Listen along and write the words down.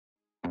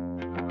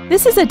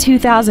This is a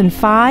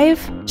 2005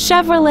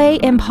 Chevrolet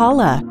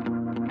Impala.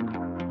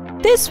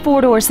 This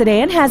four-door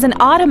sedan has an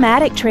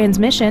automatic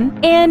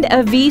transmission and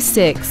a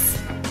V6.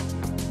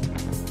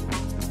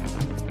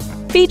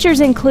 Features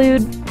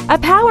include a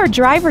power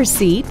driver's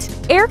seat,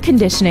 air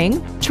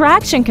conditioning,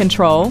 traction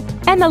control,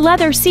 and the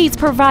leather seats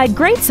provide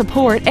great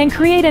support and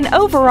create an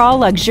overall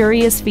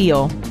luxurious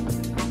feel.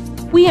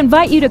 We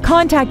invite you to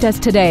contact us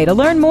today to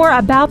learn more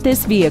about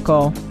this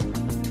vehicle.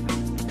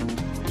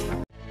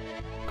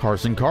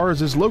 Carson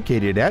Cars is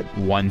located at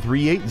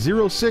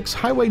 13806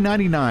 Highway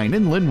 99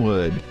 in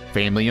Lynnwood.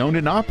 Family owned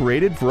and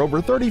operated for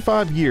over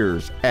 35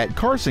 years. At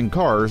Carson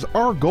Cars,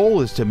 our goal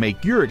is to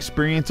make your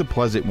experience a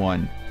pleasant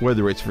one,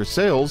 whether it's for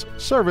sales,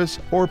 service,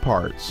 or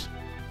parts.